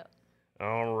artist. So.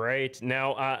 All right.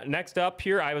 Now, next up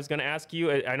here, I was going to ask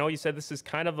you, I know you said this is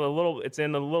kind of it's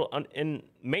in in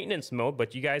maintenance mode,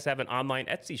 but you guys have an online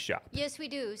Etsy shop. Yes, we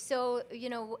do. So,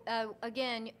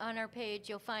 again, on our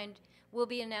page, we'll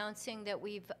be announcing that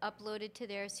we've uploaded to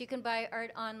there. So you can buy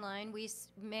art online. We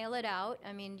mail it out.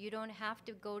 I mean, you don't have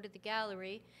to go to the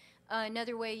gallery.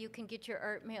 Another way you can get your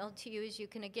art mailed to you is you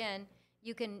can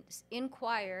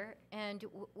inquire, and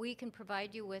we can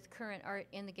provide you with current art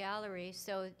in the gallery,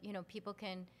 so people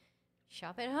can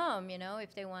shop at home,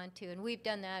 if they want to, and we've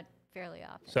done that fairly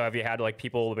often. So have you had like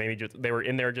people maybe they were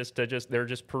in there they're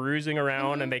just perusing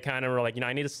around, and they kind of were like,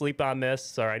 I need to sleep on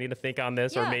this, or I need to think on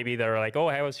this, or maybe they're like, oh,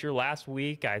 I was here last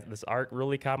week, this art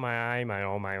really caught my eye,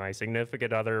 my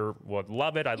significant other would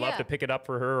love it, I'd love to pick it up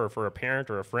for her or for a parent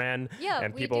or a friend,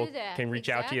 and people can reach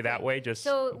out to you that way.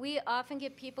 So we often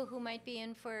get people who might be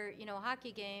in for a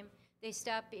hockey game. They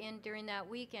stop in during that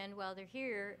weekend while they're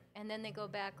here, and then they go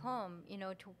back home,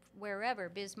 to wherever,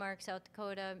 Bismarck, South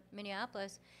Dakota,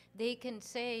 Minneapolis. They can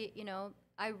say,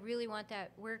 I really want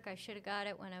that work. I should have got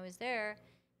it when I was there,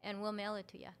 and we'll mail it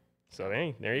to you. So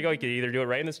there you go. You can either do it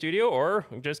right in the studio or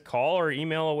just call or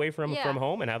email away from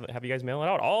home and have you guys mail it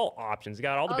out. All options. You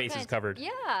got all the bases covered.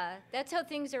 Yeah, that's how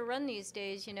things are run these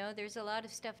days. There's a lot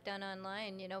of stuff done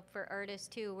online, for artists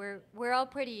too. We're all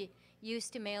pretty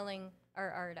used to mailing our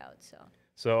art out.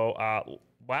 So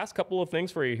last couple of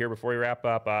things for you here before we wrap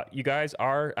up. You guys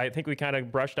are, I think we kind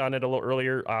of brushed on it a little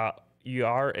earlier, you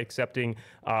are accepting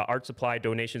art supply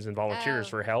donations and volunteers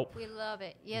for help. We love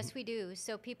it. Yes, we do.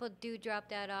 So people do drop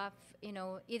that off,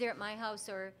 either at my house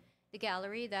or the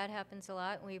gallery. That happens a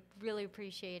lot. We really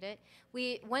appreciate it.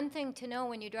 One thing to know,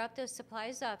 when you drop those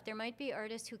supplies off, there might be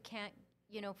artists who can't,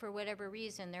 for whatever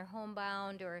reason, they're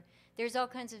homebound, or there's all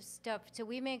kinds of stuff. So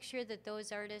we make sure that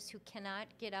those artists who cannot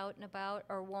get out and about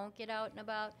or won't get out and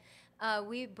about,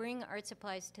 we bring art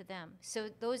supplies to them. So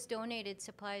those donated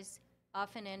supplies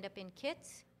often end up in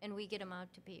kits, and we get them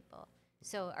out to people.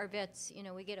 So our vets,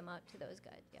 we get them out to those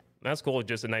guys. Yeah. That's cool.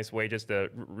 Just a nice way just to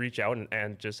reach out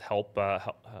and just help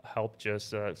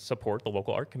just support the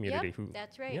local art community. Yep,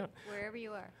 that's right. Wherever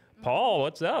you are. Paul,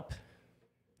 what's up?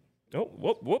 Oh,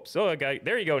 whoops. Oh,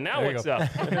 there you go. Now what's up?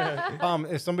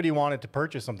 If somebody wanted to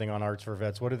purchase something on Arts for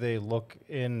Vets, what do they look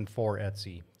in for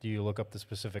Etsy? Do you look up the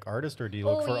specific artist, or do you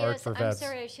look for Art for Vets? I'm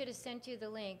sorry, I should have sent you the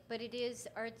link, but it is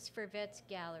Arts for Vets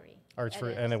Gallery.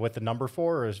 And with the number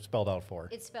 4, or is it spelled out 4?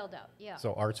 It's spelled out, yeah.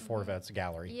 So Arts for Vets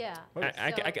Gallery. Yeah.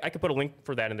 I could put a link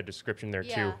for that in the description there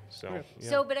too.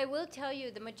 So, but I will tell you,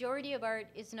 the majority of art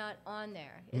is not on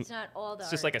there. It's not all the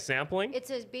art. It's just like a sampling? It's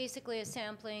basically a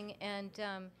sampling, and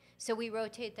so we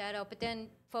rotate that out. But then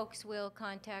folks will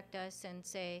contact us and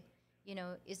say,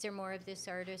 is there more of this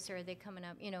artist, or are they coming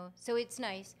up? So it's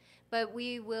nice. But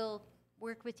we will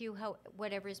work with you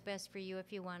whatever is best for you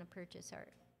if you want to purchase art.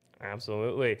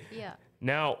 Absolutely. Yeah.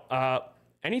 Now,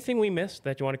 anything we missed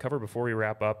that you want to cover before we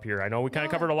wrap up here? I know we kind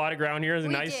of covered a lot of ground here. It's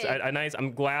a nice.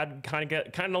 I'm glad kind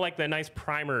of like the nice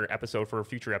primer episode for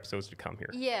future episodes to come here.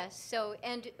 Yes. So,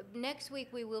 and next week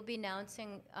we will be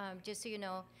announcing, just so you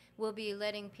know, we'll be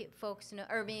letting folks know,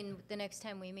 the next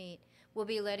time we meet, we'll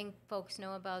be letting folks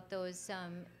know about those,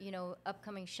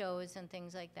 upcoming shows and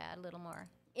things like that a little more,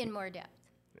 in more depth.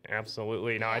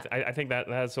 Absolutely. No, Yeah. I think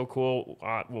that's so cool.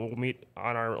 We'll meet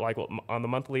on our on the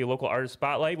monthly local artist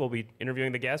spotlight. We'll be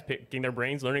interviewing the guests, picking their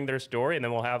brains, learning their story, and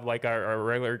then we'll have like our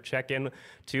regular check-in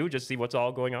too, just see what's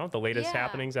all going on, the latest Yeah.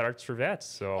 happenings at Arts for Vets.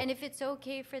 So And if it's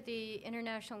okay for the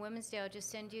International Women's Day, I'll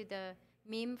just send you the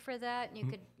meme for that, and you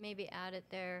could maybe add it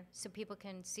there so people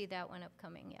can see that one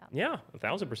upcoming. Yeah. yeah,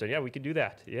 1,000%. Yeah, we could do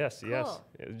that. Yes, yes. Cool.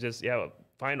 Just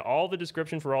find all the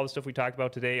description for all the stuff we talked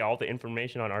about today, all the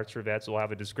information on Arts for Vets. We'll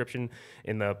have a description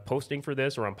in the posting for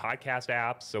this or on podcast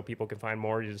apps so people can find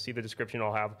more. You just see the description.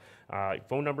 I'll have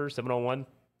phone number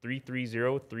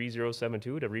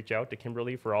 701-330-3072 to reach out to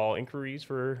Kimberly for all inquiries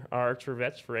for Arts for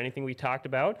Vets for anything we talked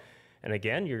about. And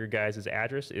again, your guys'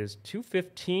 address is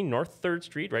 215 North 3rd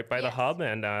Street, right by the Yes. Hub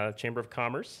and Chamber of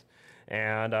Commerce.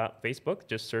 And Facebook,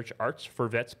 just search Arts for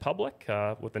Vets Public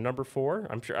with the number 4.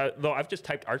 I'm sure, though I've just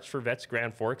typed Arts for Vets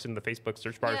Grand Forks in the Facebook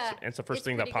search bar, and it's the first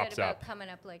thing that pops good up. about coming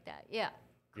up like that. Yeah.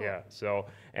 Cool. Yeah. So,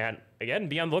 and again,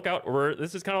 be on the lookout.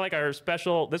 This is kind of like our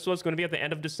special. This was going to be at the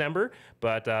end of December,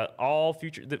 but all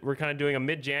future we're kind of doing a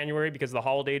mid-January because of the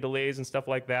holiday delays and stuff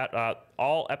like that.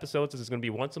 All episodes. This is going to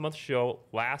be once a month show,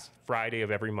 last Friday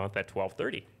of every month at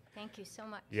 12:30. Thank you so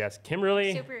much. Yes,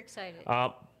 Kimberly. Super excited.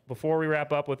 Before we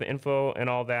wrap up with the info and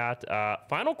all that,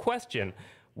 final question: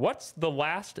 what's the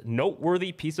last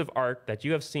noteworthy piece of art that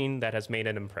you have seen that has made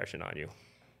an impression on you?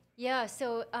 Yeah,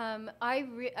 so I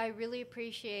really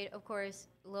appreciate, of course,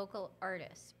 local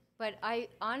artists. But I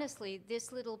honestly,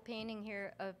 this little painting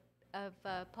here of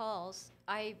Paul's,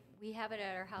 we have it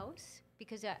at our house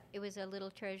because it was a little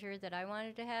treasure that I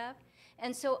wanted to have.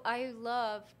 And so I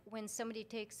love when somebody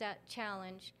takes that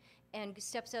challenge and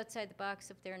steps outside the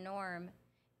box of their norm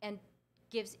and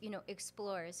gives,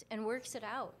 explores and works it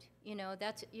out.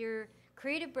 That's your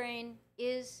creative brain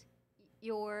is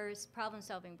your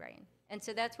problem-solving brain. And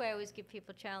so that's why I always give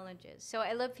people challenges. So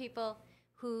I love people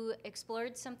who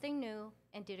explored something new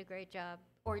and did a great job,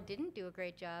 or didn't do a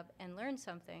great job and learned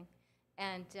something.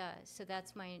 And so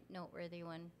that's my noteworthy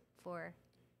one for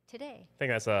today. I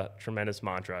think that's a tremendous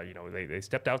mantra. They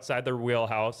stepped outside their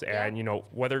wheelhouse, and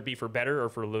whether it be for better or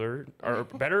for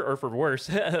better or for worse,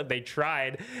 they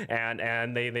tried,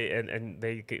 and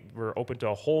they were open to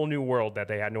a whole new world that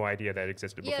they had no idea that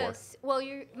existed before. Yes. Well,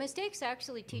 your mistakes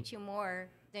actually teach you more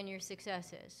than your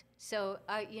successes. So,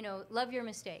 love your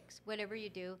mistakes, whatever you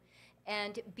do,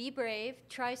 and be brave.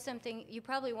 Try something. You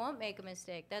probably won't make a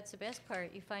mistake. That's the best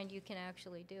part. You find you can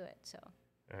actually do it. So.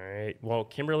 All right. Well,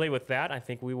 Kimberly, with that, I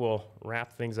think we will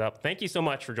wrap things up. Thank you so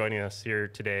much for joining us here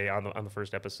today on the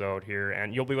first episode here,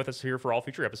 and you'll be with us here for all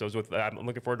future episodes. I'm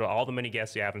looking forward to all the many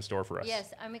guests you have in store for us.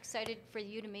 Yes, I'm excited for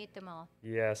you to meet them all.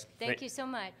 Yes. Thank you so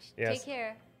much. Yes. Take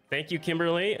care. Thank you,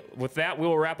 Kimberly. With that, we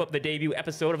will wrap up the debut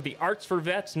episode of the Arts for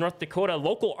Vets North Dakota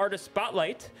Local Artist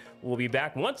Spotlight. We'll be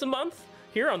back once a month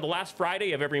here on the last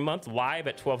Friday of every month, live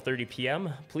at 12:30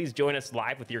 p.m. Please join us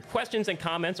live with your questions and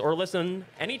comments, or listen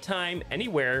anytime,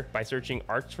 anywhere by searching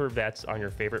Arts for Vets on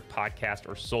your favorite podcast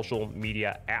or social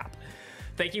media app.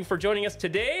 Thank you for joining us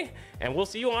today, and we'll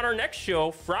see you on our next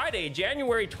show, Friday,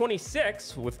 January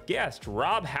 26th, with guest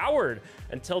Rob Howard.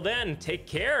 Until then, take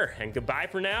care, and goodbye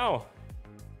for now.